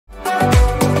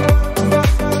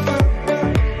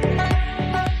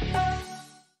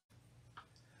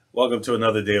Welcome to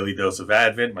another Daily Dose of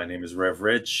Advent. My name is Rev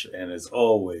Rich, and as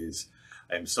always,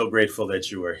 I am so grateful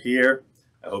that you are here.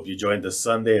 I hope you joined us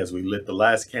Sunday as we lit the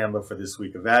last candle for this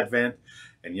week of Advent,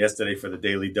 and yesterday for the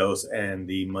Daily Dose and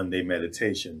the Monday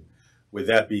Meditation. With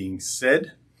that being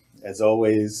said, as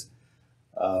always,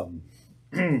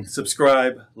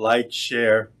 subscribe, like,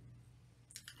 share,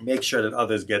 make sure that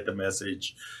others get the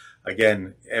message.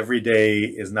 Again, every day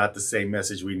is not the same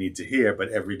message we need to hear, but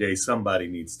every day somebody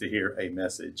needs to hear a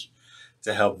message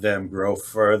to help them grow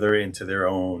further into their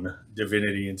own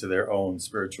divinity, into their own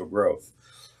spiritual growth.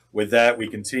 With that, we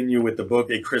continue with the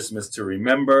book, A Christmas to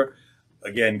Remember.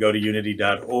 Again, go to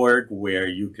unity.org where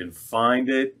you can find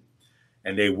it,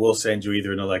 and they will send you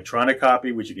either an electronic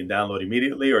copy, which you can download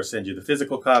immediately, or send you the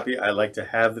physical copy. I like to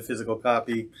have the physical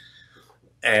copy.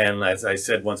 And as I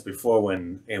said once before,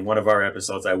 when in one of our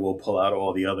episodes, I will pull out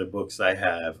all the other books I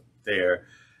have there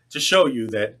to show you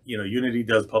that, Unity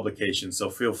does publications. So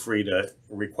feel free to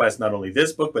request not only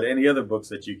this book, but any other books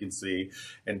that you can see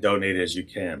and donate as you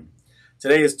can.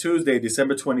 Today is Tuesday,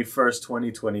 December 21st,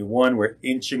 2021. We're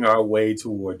inching our way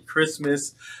toward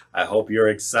Christmas. I hope you're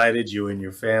excited, you and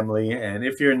your family. And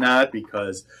if you're not,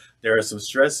 because there are some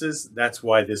stresses, that's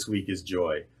why this week is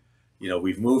joy.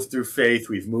 We've moved through faith,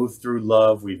 we've moved through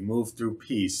love, we've moved through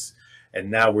peace,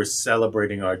 and now we're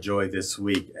celebrating our joy this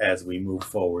week as we move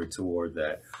forward toward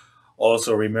that.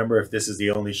 Also, remember, if this is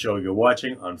the only show you're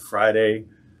watching, on Friday,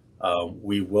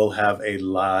 we will have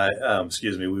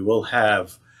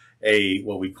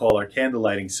what we call our candle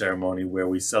lighting ceremony, where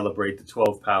we celebrate the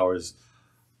 12 powers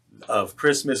of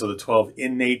Christmas, or the 12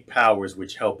 innate powers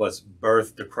which help us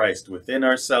birth the Christ within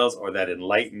ourselves, or that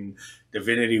enlightened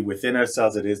divinity within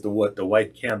ourselves. It is what the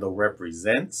white candle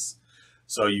represents.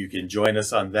 So you can join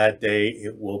us on that day.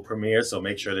 It will premiere. So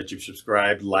make sure that you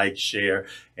subscribe, like, share,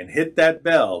 and hit that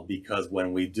bell, because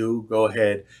when we do go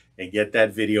ahead and get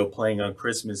that video playing on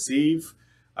Christmas Eve,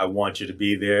 I want you to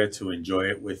be there to enjoy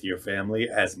it with your family,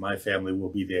 as my family will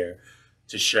be there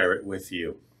to share it with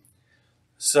you.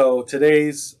 So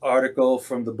today's article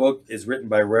from the book is written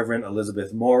by Reverend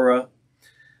Elizabeth Mora.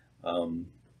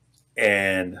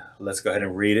 And let's go ahead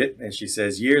and read it. And she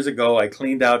says, "Years ago, I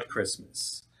cleaned out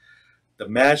Christmas. The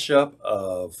mashup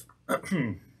of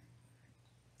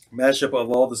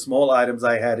all the small items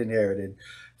I had inherited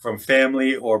from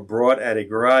family or bought at a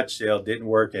garage sale didn't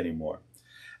work anymore.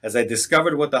 As I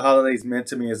discovered what the holidays meant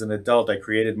to me as an adult, I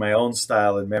created my own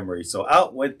style and memory. So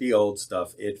out went the old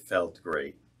stuff. It felt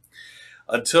great.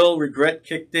 Until regret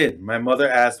kicked in. My mother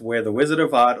asked where the Wizard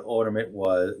of Oz ornament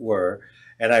were,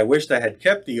 and I wished I had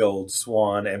kept the old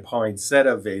swan and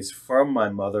poinsettia vase from my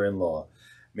mother-in-law.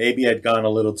 Maybe I'd gone a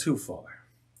little too far.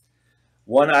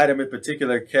 One item in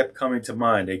particular kept coming to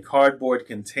mind, a cardboard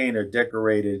container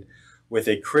decorated with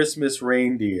a Christmas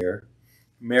reindeer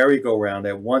merry-go-round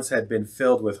that once had been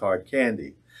filled with hard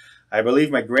candy. I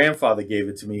believe my grandfather gave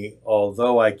it to me,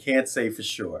 although I can't say for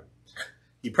sure.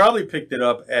 He probably picked it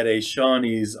up at a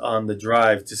Shawnee's on the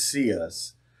drive to see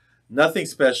us. Nothing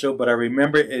special, but I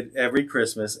remember it every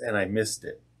Christmas, and I missed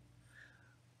it.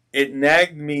 It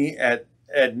nagged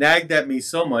at me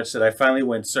so much that I finally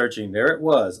went searching. There it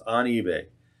was, on eBay.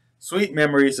 Sweet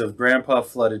memories of Grandpa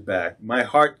flooded back. My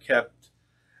heart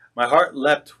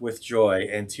leapt with joy,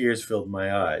 and tears filled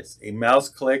my eyes. A mouse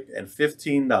clicked, and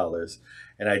 $15,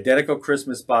 an identical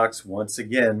Christmas box, once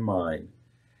again mine.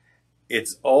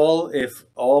 It's all if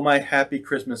all my happy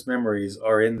Christmas memories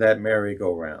are in that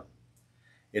merry-go-round.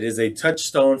 It is a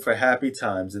touchstone for happy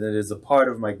times, and it is a part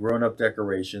of my grown-up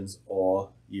decorations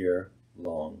all year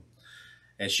long."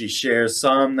 And she shares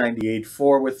Psalm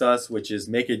 98:4 with us, which is,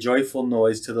 "Make a joyful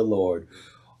noise to the Lord,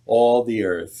 all the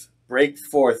earth. Break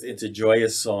forth into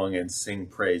joyous song and sing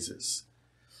praises."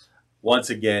 Once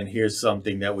again, here's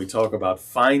something that we talk about,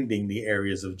 finding the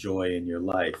areas of joy in your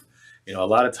life. A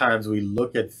lot of times we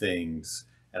look at things,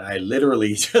 and I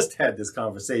literally just had this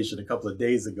conversation a couple of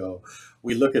days ago.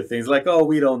 We look at things like, oh,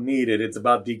 we don't need it. It's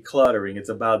about decluttering. It's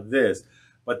about this.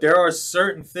 But there are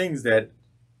certain things that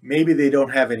maybe they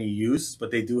don't have any use,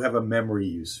 but they do have a memory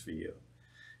use for you.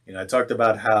 I talked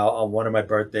about how on one of my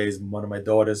birthdays, one of my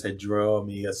daughters had drawn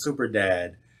me a super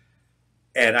dad,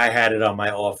 and I had it on my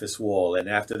office wall. And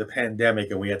after the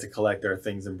pandemic, and we had to collect our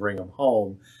things and bring them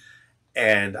home,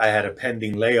 and I had a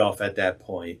pending layoff at that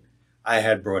point, I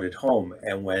had brought it home.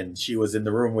 And when she was in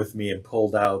the room with me and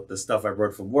pulled out the stuff I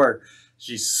brought from work,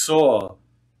 she saw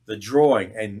the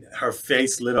drawing and her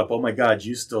face lit up. Oh my God,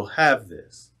 you still have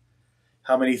this.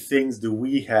 How many things do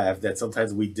we have that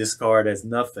sometimes we discard as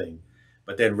nothing,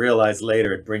 but then realize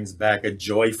later it brings back a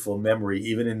joyful memory,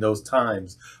 even in those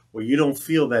times where you don't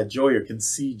feel that joy or can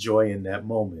see joy in that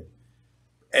moment.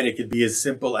 And it could be as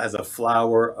simple as a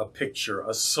flower, a picture,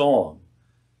 a song.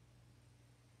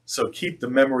 So keep the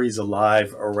memories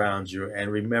alive around you, and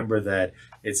remember that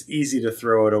it's easy to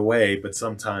throw it away, but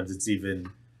sometimes it's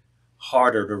even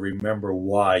harder to remember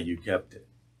why you kept it.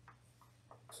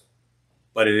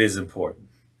 But it is important.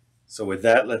 So with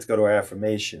that, let's go to our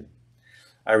affirmation.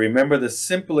 I remember the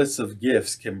simplest of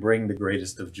gifts can bring the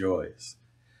greatest of joys.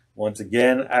 Once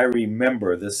again, I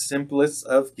remember the simplest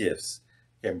of gifts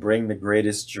can bring the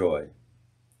greatest joy.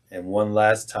 And one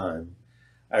last time,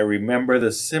 I remember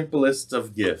the simplest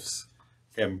of gifts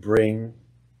can bring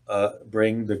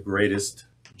the greatest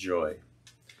joy.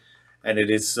 And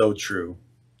it is so true.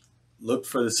 Look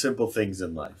for the simple things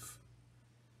in life.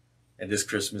 And this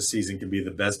Christmas season can be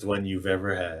the best one you've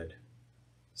ever had.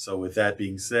 So with that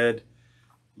being said,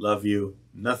 love you,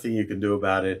 nothing you can do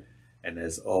about it. And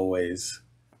as always,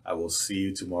 I will see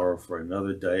you tomorrow for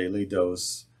another daily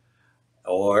dose,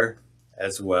 or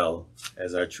as well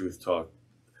as our truth talk.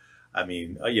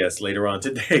 Yes, later on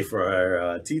today for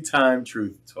our tea time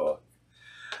truth talk.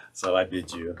 So I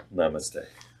bid you namaste.